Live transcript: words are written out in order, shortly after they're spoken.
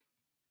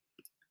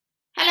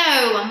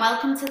and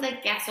welcome to the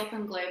Get Up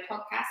and Glow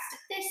podcast.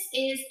 This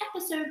is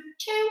episode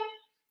 2,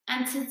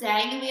 and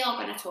today we are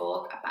going to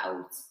talk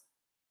about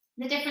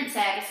the different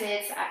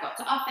services I've got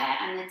to offer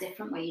and the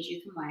different ways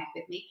you can work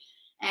with me.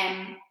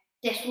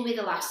 This will be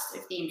the last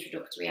of the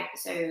introductory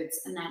episodes,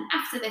 and then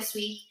after this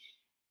week,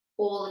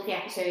 all of the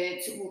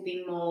episodes will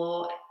be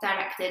more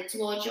directed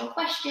towards your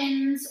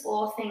questions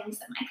or things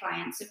that my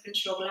clients have been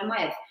struggling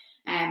with,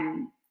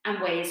 and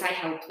ways I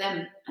help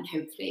them, and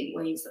hopefully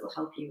ways that will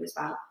help you as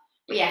well.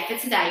 But yeah, for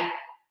today,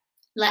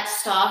 let's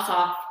start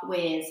off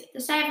with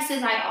the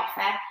services I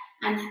offer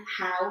and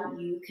how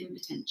you can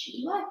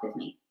potentially work with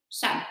me.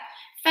 So,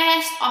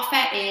 first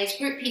offer is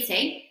Group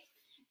PT.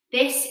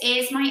 This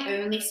is my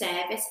only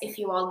service if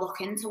you are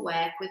looking to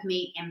work with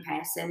me in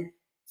person,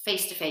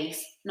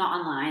 face-to-face,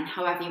 not online,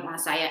 however you want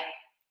to say it.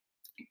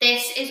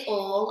 This is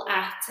all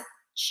at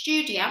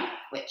Studio,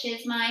 which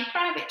is my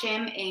private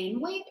gym in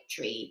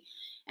Wavertree.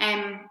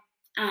 And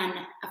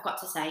I've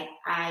got to say,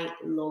 I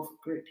love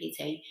Group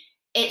PT.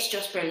 It's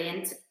just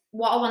brilliant.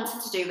 What I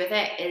wanted to do with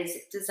it is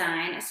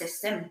design a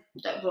system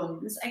that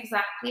runs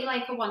exactly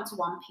like a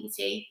one-to-one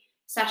PT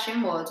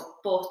session would,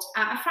 but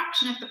at a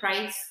fraction of the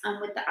price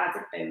and with the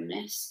added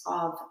bonus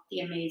of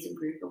the amazing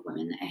group of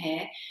women that are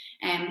here.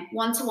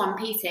 One-to-one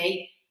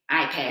PT,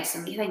 I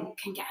personally think,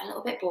 can get a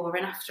little bit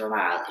boring after a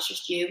while. It's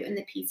just you and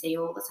the PT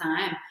all the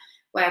time.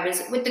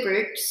 Whereas with the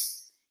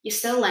groups, you're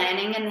still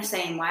learning in the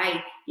same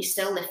way. You're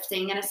still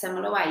lifting in a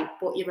similar way,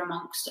 but you're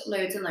amongst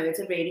loads and loads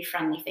of really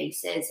friendly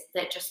faces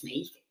that just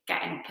make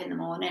getting up in the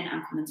morning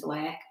and coming to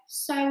work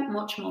so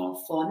much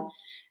more fun.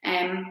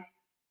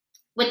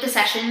 With the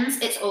sessions,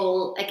 it's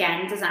all,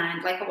 again,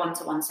 designed like a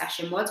one-to-one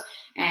session would.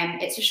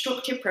 It's a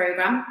structured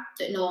program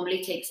that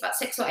normally takes about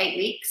 6 or 8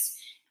 weeks,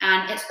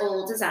 and it's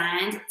all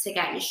designed to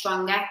get you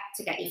stronger,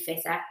 to get you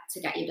fitter,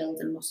 to get you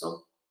building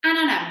muscle. And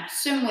I know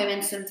some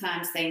women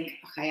sometimes think,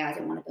 okay, I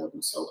don't want to build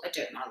muscle, I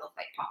don't want to look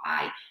like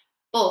Popeye,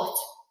 but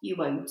you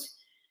won't.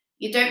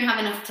 You don't have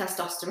enough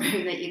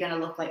testosterone that you're going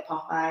to look like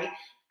Popeye.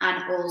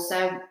 And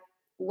also,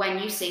 when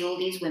you see all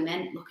these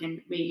women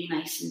looking really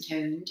nice and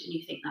toned and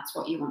you think that's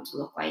what you want to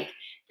look like,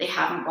 they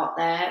haven't got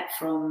there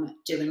from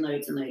doing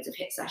loads and loads of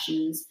HIIT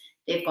sessions.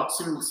 They've got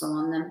some muscle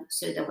on them,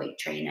 so they're weight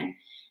training.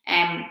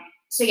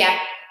 So yeah,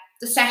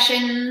 the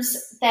sessions,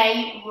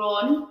 they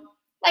run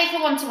like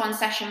a one-to-one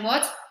session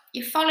would.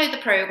 You follow the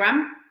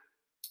program.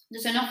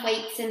 There's enough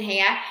weights in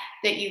here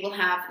that you will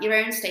have your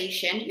own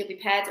station. You'll be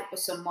paired up with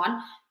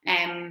someone.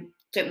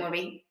 Don't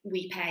worry,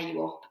 we pair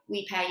you up.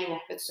 We pair you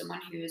up with someone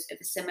who's of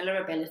a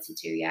similar ability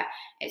to you.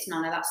 It's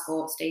none of that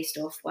sports day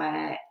stuff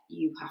where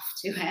you have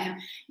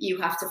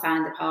to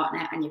find a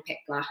partner and you pick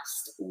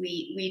last.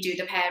 We do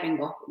the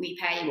pairing up. We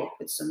pair you up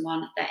with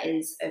someone that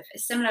is of a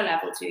similar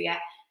level to you,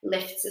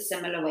 lifts a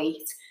similar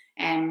weight,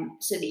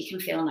 so that you can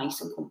feel nice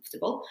and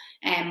comfortable.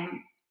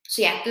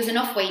 So yeah, there's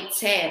enough weights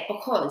here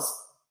because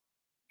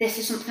this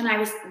is something I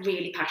was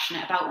really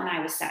passionate about when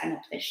I was setting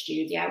up this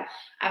studio.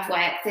 I've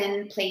worked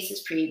in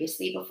places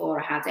previously before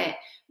I had it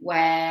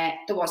where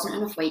there wasn't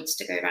enough weights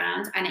to go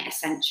around, and it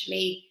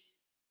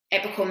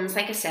becomes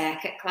like a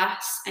circuit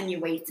class and you're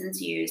waiting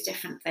to use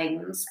different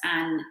things,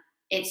 and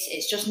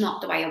it's just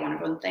not the way I want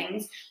to run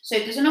things. So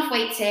there's enough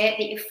weights here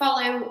that you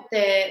follow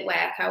the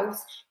workout,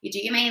 you do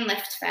your main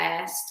lift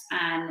first,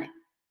 and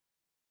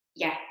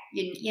yeah,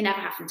 you're never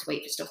having to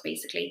wait for stuff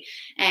basically.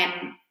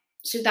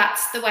 So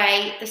that's the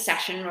way the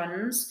session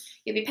runs.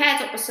 You'll be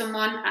paired up with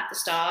someone at the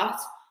start.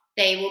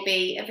 They will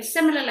be of a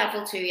similar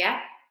level to you.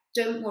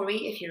 Don't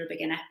worry if you're a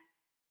beginner.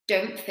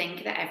 Don't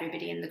think that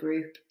everybody in the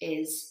group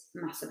is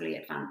massively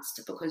advanced,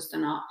 because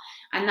they're not.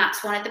 And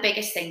that's one of the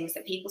biggest things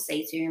that people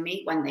say to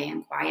me when they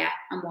inquire,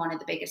 and one of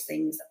the biggest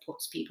things that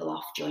puts people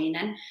off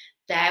joining.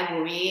 They're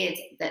worried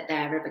that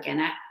they're a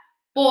beginner.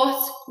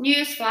 But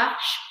newsflash,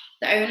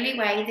 the only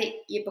way that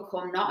you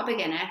become not a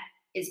beginner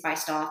is by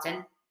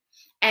starting.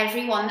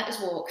 Everyone that has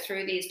walked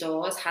through these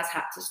doors has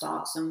had to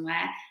start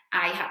somewhere.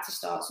 I had to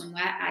start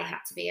somewhere. I had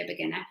to be a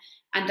beginner.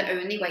 And the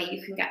only way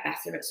you can get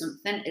better at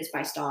something is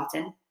by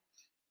starting.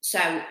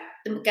 So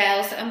the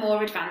girls that are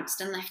more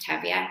advanced and lift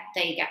heavier,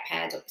 they get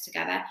paired up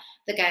together.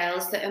 The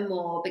girls that are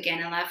more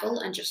beginner level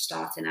and just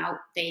starting out,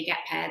 they get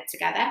paired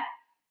together.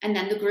 And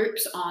then the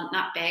groups aren't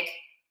that big.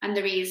 And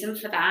the reason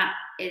for that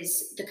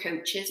is the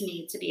coaches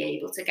need to be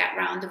able to get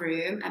around the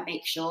room and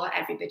make sure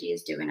everybody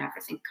is doing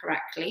everything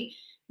correctly.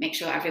 Make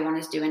sure everyone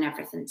is doing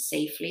everything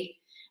safely.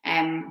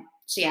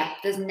 So yeah,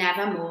 there's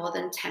never more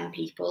than 10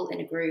 people in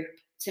a group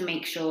to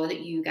make sure that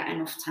you get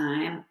enough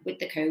time with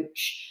the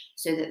coach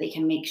so that they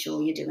can make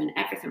sure you're doing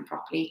everything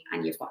properly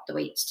and you've got the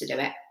weights to do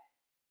it.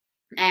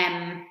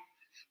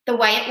 The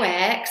way it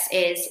works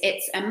is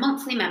it's a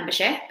monthly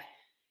membership.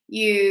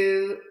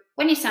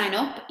 When you sign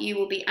up, you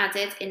will be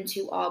added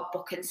into our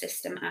booking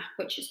system app,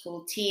 which is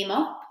called Team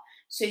Up.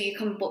 So you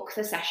can book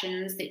the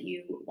sessions that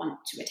you want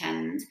to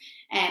attend.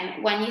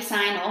 When you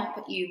sign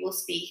up, you will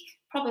speak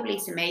probably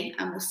to me,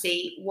 and we'll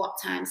see what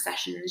time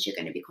sessions you're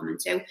going to be coming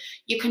to.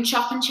 You can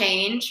chop and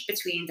change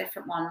between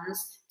different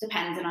ones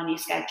depending on your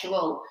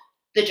schedule.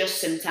 They're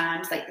just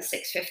sometimes like the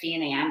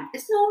 6:15 a.m.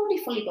 It's normally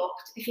fully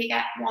booked. If you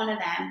get one of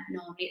them,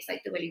 normally it's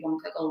like the Willy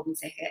Wonka golden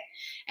ticket.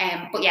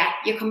 But yeah,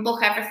 you can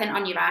book everything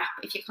on your app.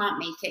 If you can't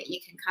make it, you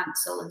can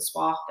cancel and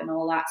swap and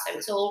all that. So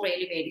it's all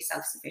really, really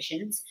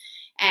self-sufficient.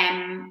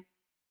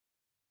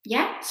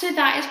 Yeah, so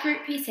that is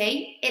Group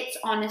PT. It's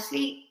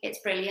honestly, it's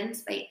brilliant.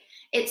 Like,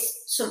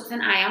 it's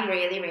something I am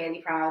really,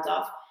 really proud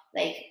of.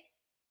 Like,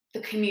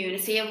 the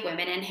community of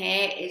women in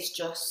here is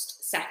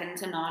just second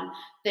to none.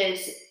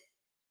 There's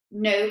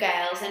no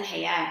girls in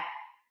here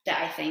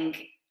that I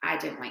think I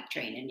don't like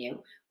training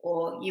you,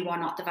 or you are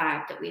not the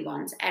vibe that we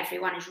want.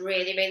 Everyone is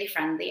really, really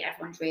friendly.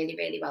 Everyone's really,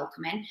 really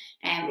welcoming.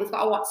 And we've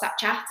got a WhatsApp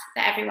chat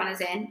that everyone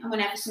is in. And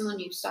whenever someone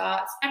new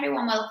starts,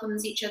 everyone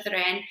welcomes each other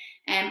in.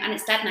 And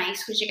it's dead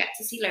nice because you get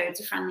to see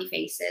loads of friendly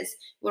faces.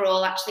 We're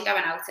all actually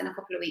going out in a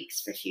couple of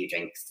weeks for a few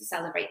drinks to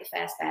celebrate the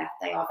first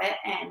birthday of it.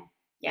 And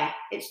yeah,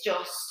 it's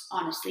just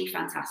honestly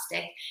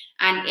fantastic.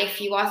 And if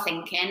you are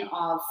thinking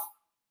of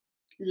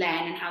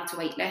learning how to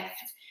weightlift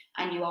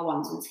and you are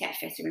wanting to get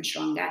fitter and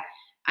stronger,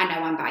 I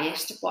know I'm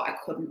biased, but I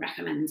couldn't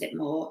recommend it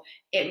more.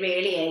 It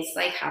really is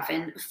like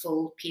having a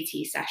full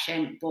PT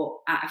session, but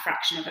at a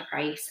fraction of the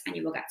price, and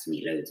you will get to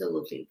meet loads of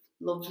lovely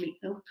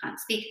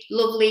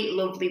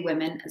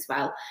women as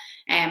well.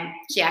 So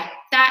yeah,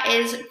 that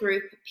is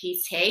Group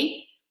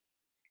PT.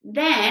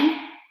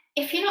 Then,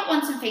 if you're not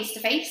wanting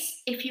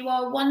face-to-face, if you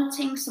are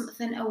wanting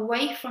something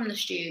away from the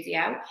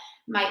studio,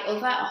 my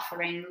other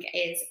offering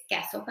is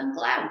Get Up and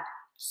Glow.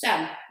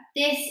 So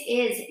this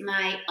is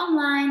my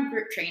online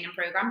group training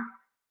program.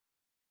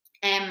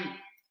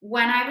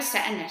 When I was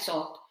setting this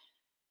up,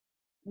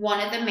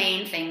 one of the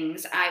main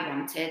things I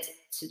wanted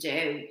to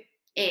do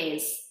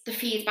is the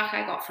feedback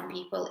I got from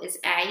people is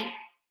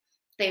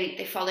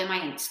they follow my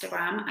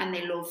Instagram and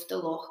they love the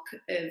look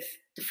of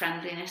the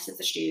friendliness of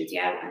the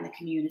studio and the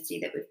community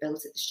that we've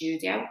built at the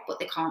studio, but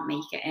they can't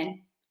make it in.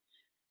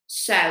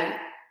 So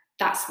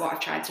that's what I've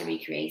tried to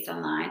recreate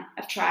online.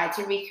 I've tried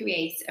to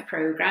recreate a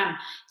program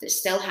that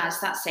still has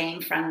that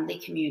same friendly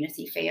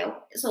community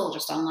feel. It's all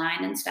just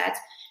online instead.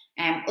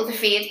 Other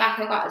feedback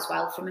I got as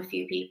well from a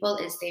few people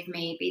is they've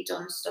maybe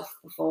done stuff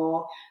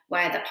before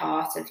where they're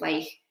part of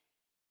like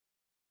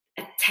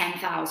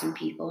 10,000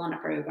 people on a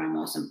program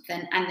or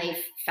something, and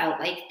they've felt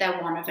like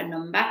they're one of a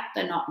number,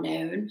 they're not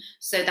known.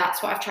 So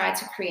that's what I've tried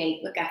to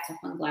create with Get Up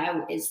and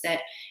Glow, is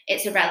that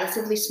it's a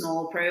relatively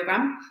small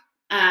program,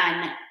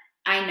 and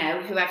I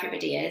know who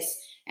everybody is,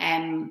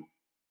 a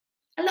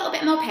little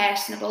bit more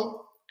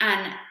personable,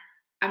 and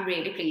I'm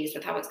really pleased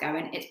with how it's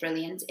going. It's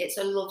brilliant. It's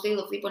a lovely,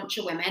 lovely bunch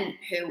of women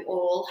who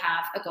all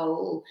have a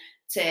goal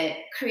to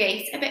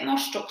create a bit more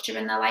structure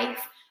in their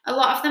life. A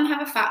lot of them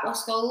have a fat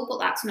loss goal, but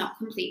that's not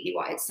completely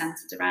what it's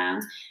centered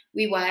around.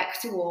 We work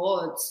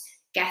towards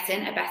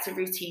getting a better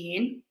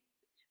routine,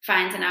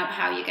 finding out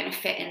how you're going to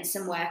fit in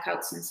some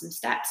workouts and some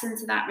steps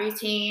into that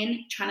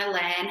routine, trying to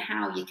learn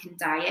how you can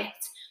diet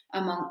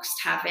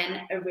amongst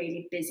having a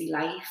really busy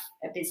life,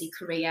 a busy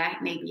career.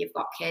 Maybe you've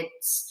got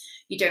kids,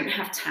 you don't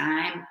have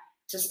time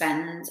to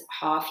spend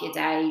half your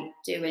day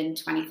doing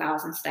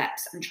 20,000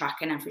 steps and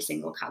tracking every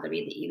single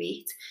calorie that you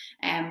eat.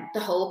 The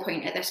whole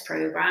point of this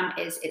program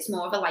is it's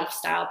more of a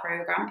lifestyle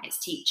program.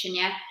 It's teaching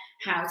you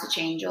how to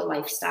change your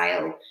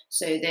lifestyle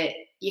so that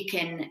you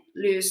can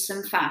lose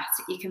some fat,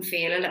 you can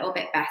feel a little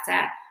bit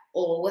better,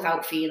 all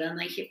without feeling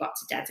like you've got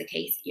to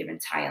dedicate your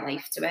entire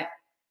life to it.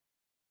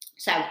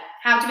 So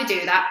how do we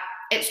do that?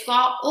 It's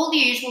got all the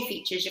usual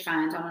features you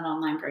find on an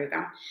online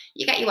program.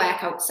 You get your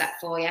workouts set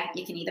for you.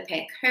 You can either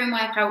pick home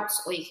workouts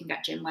or you can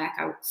get gym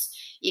workouts.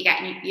 You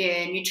get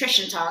your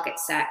nutrition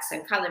targets set,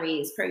 so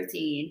calories,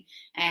 protein,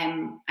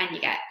 and you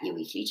get your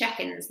weekly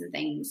check-ins and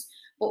things.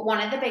 But one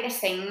of the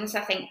biggest things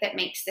I think that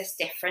makes this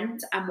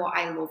different, and what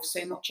I love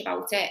so much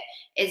about it,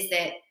 is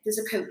that there's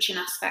a coaching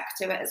aspect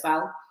to it as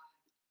well.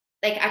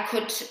 Like, I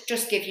could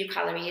just give you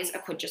calories, I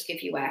could just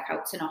give you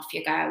workouts and off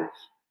you go.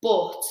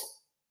 But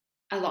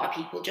a lot of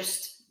people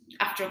just,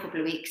 after a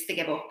couple of weeks, they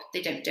give up,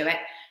 they don't do it.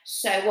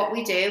 So what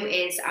we do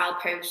is I'll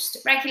post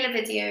regular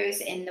videos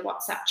in the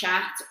WhatsApp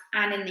chat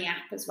and in the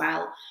app as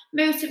well,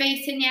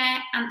 motivating you,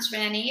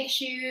 answering any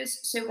issues.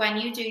 So when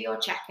you do your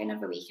check-in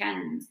of the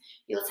weekend,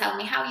 you'll tell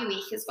me how your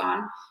week has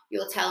gone.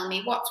 You'll tell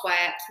me what's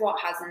worked, what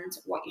hasn't,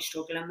 what you're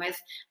struggling with.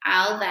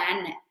 I'll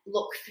then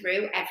look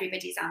through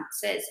everybody's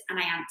answers and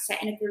I answer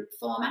in a group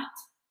format.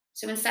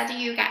 So instead of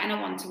you getting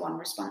a one-to-one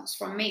response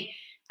from me,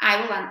 I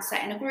will answer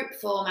in a group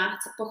format,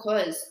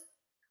 because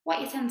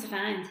what you tend to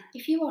find,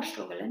 if you are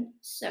struggling,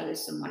 so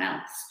is someone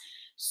else.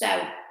 So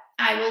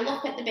I will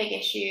look at the big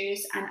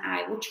issues and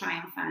I will try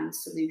and find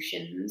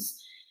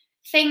solutions.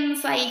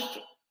 Things like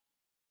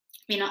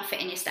you're not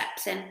fitting your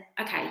steps in.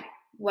 Okay,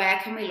 where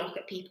can we look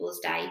at people's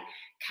day?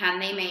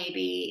 Can they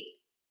maybe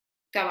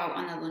go out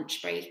on a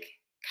lunch break?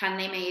 Can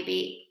they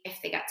maybe, if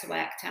they get to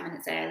work 10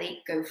 minutes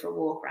early, go for a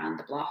walk around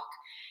the block?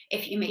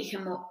 If you're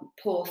making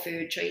poor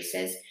food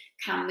choices,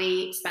 can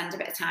we spend a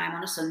bit of time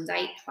on a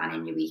Sunday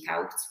planning your week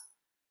out?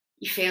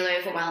 You feel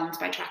overwhelmed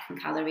by tracking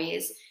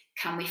calories.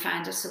 Can we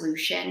find a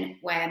solution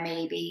where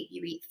maybe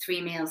you eat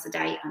 3 meals a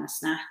day and a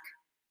snack?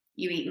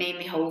 You eat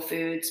mainly whole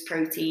foods,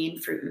 protein,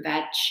 fruit and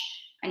veg,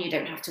 and you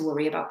don't have to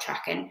worry about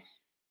tracking.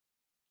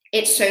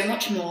 It's so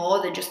much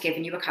more than just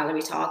giving you a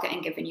calorie target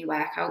and giving you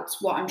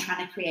workouts. What I'm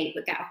trying to create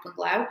with Get Up and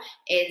Glow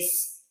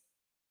is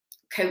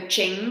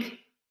coaching,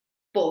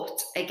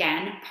 but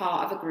again,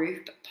 part of a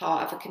group,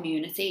 part of a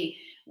community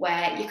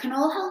where you can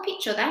all help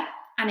each other.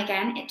 And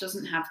again, it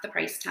doesn't have the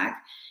price tag.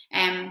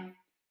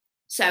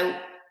 So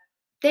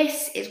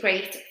this is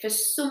great for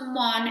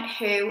someone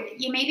who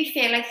you maybe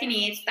feel like you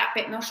need that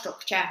bit more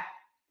structure.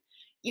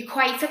 You're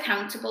quite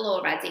accountable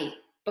already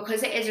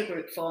because it is a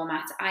group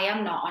format. I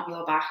am not on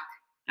your back.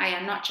 I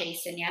am not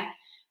chasing you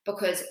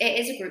because it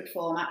is a group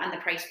format and the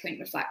price point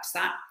reflects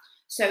that.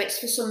 So it's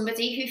for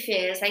somebody who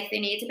feels like they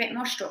need a bit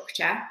more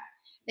structure,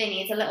 they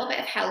need a little bit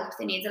of help,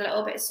 they need a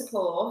little bit of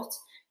support,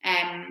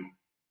 then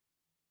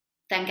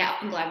Get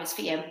Up and Glow is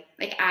for you.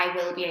 Like, I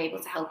will be able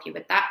to help you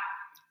with that.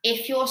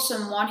 If you're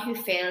someone who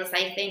feels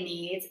like they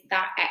need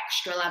that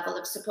extra level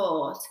of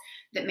support,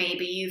 that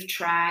maybe you've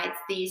tried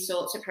these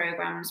sorts of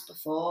programs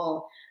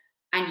before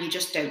and you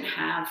just don't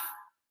have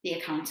the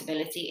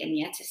accountability in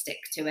there to stick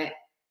to it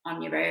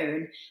on your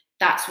own,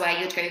 that's where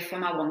you'd go for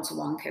my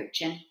one-to-one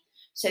coaching.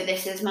 So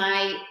this is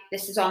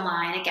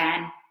online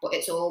again, but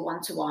it's all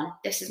one-to-one.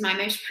 This is my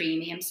most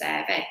premium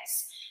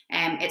service.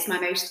 It's my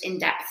most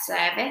in-depth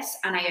service,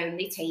 and I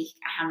only take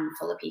a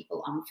handful of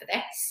people on for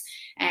this.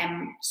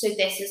 So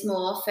this is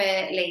more for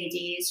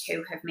ladies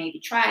who have maybe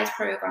tried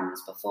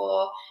programs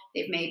before,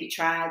 they've maybe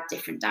tried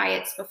different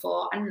diets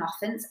before, and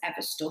nothing's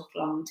ever stuck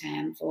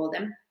long-term for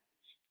them.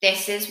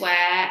 This is where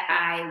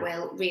I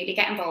will really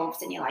get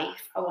involved in your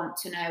life. I want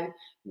to know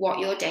what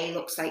your day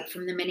looks like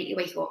from the minute you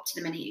wake up to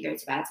the minute you go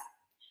to bed.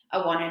 I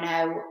want to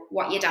know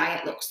what your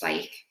diet looks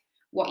like,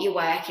 what your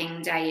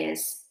working day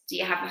is. Do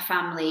you have a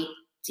family?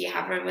 Do you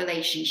have a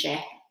relationship?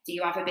 Do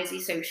you have a busy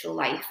social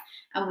life?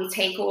 And we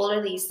take all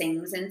of these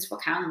things into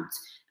account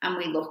and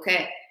we look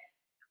at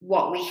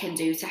what we can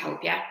do to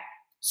help you.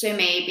 So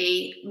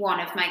maybe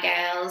one of my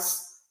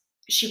girls,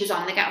 she was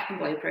on the Get Up and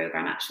Glow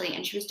program actually,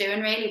 and she was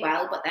doing really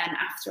well, but then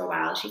after a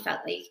while she felt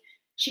like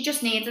she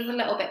just needed a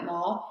little bit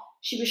more.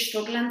 She was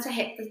struggling to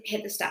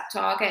hit the step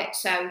target.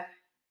 So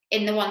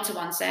in the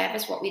one-to-one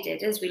service, what we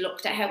did is we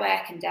looked at her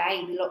working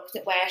day, we looked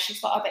at where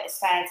she's got a bit of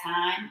spare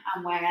time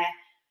and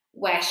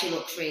where she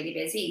looks really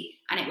busy.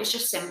 And it was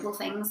just simple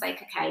things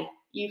like, okay,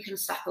 you can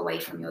step away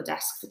from your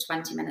desk for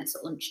 20 minutes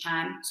at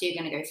lunchtime, so you're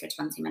going to go for a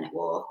 20-minute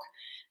walk.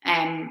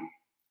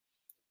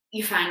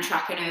 You find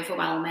tracking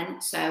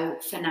overwhelming, so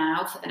for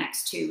now, for the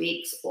next 2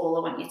 weeks, all I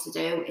want you to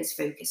do is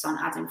focus on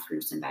adding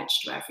fruit and veg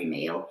to every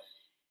meal.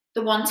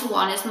 The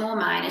one-to-one is more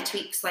minor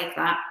tweaks like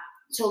that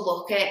to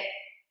look at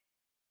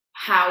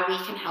how we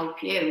can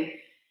help you,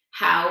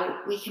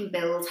 how we can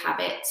build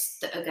habits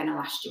that are going to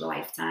last you a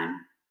lifetime.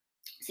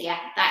 So yeah,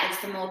 that is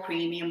the more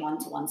premium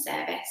one-to-one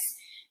service.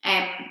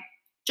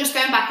 Just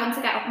going back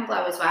onto Get Up and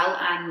Glow as well,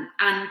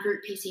 and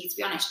Group PT, to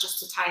be honest, just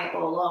to tie it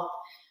all up.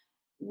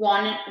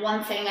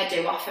 One thing I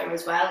do offer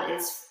as well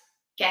is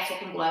Get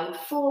Up and Glow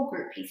for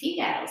Group PT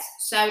girls.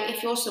 So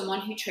if you're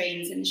someone who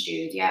trains in the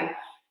studio,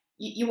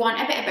 you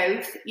want a bit of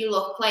both. You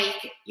look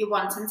like you're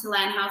wanting to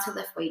learn how to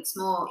lift weights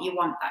more. You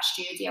want that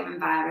studio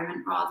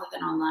environment rather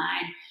than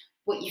online,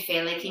 but you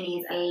feel like you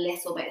need a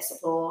little bit of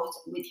support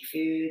with your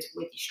food,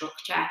 with your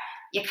structure.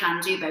 You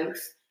can do both.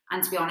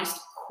 And to be honest,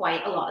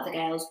 quite a lot of the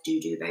girls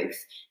do both.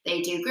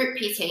 They do Group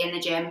PT in the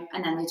gym,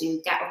 and then they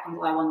do Get Up and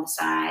Glow on the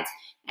side.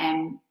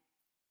 And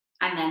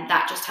then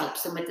that just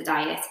helps them with the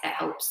diet. It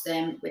helps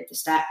them with the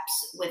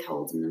steps, with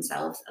holding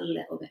themselves a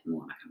little bit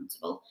more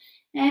accountable.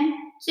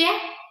 So yeah,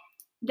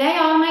 they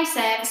are my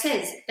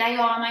services. They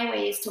are my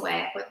ways to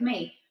work with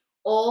me.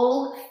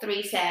 All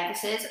 3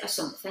 services are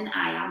something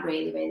I am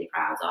really, really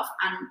proud of,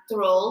 and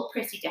they're all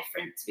pretty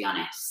different, to be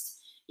honest.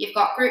 You've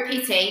got Group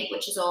PT,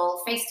 which is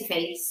all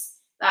face-to-face.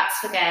 That's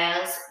for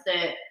girls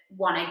that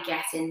want to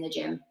get in the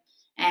gym.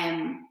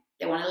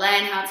 They want to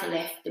learn how to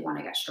lift, they want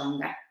to get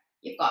stronger.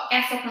 You've got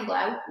Get Up and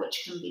Glow,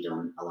 which can be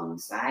done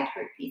alongside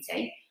Group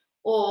PT.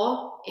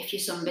 Or if you're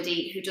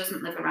somebody who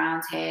doesn't live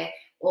around here,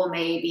 or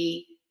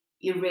maybe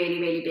you're really,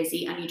 really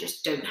busy and you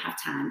just don't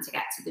have time to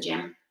get to the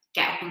gym,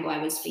 Get Up and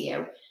Glow is for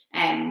you.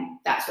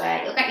 That's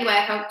where you'll get your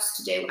workouts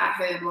to do at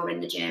home or in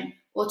the gym.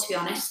 Or to be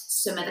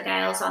honest, some of the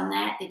girls on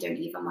there, they don't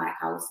even work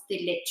out.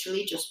 They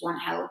literally just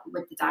want help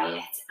with the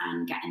diet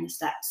and getting the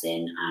steps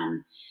in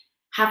and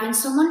having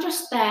someone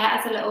just there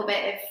as a little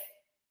bit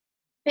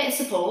of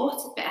support,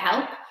 a bit of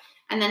help.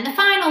 And then the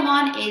final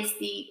one is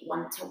the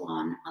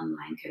one-to-one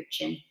online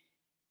coaching.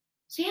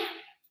 So yeah,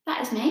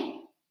 that is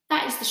me.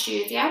 That is the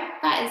studio.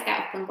 That is Get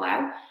Up and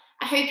Glow.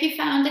 I hope you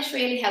found this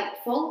really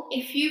helpful.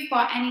 If you've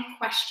got any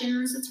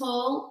questions at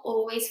all,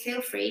 always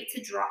feel free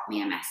to drop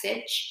me a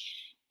message.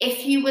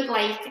 If you would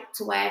like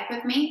to work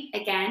with me,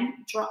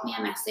 again, drop me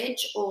a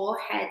message or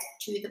head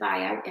to the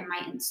bio in my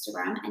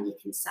Instagram and you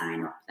can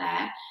sign up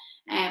there.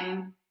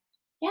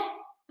 Yeah,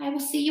 I will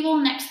see you all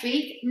next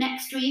week.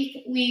 Next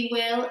week, we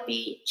will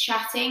be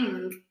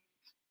chatting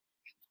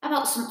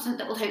about something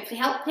that will hopefully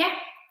help you.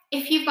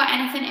 If you've got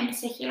anything in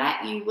particular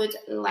you would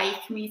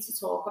like me to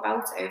talk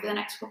about over the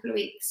next couple of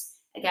weeks,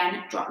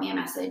 again, drop me a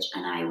message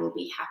and I will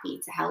be happy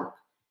to help.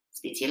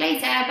 Speak to you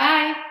later.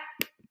 Bye.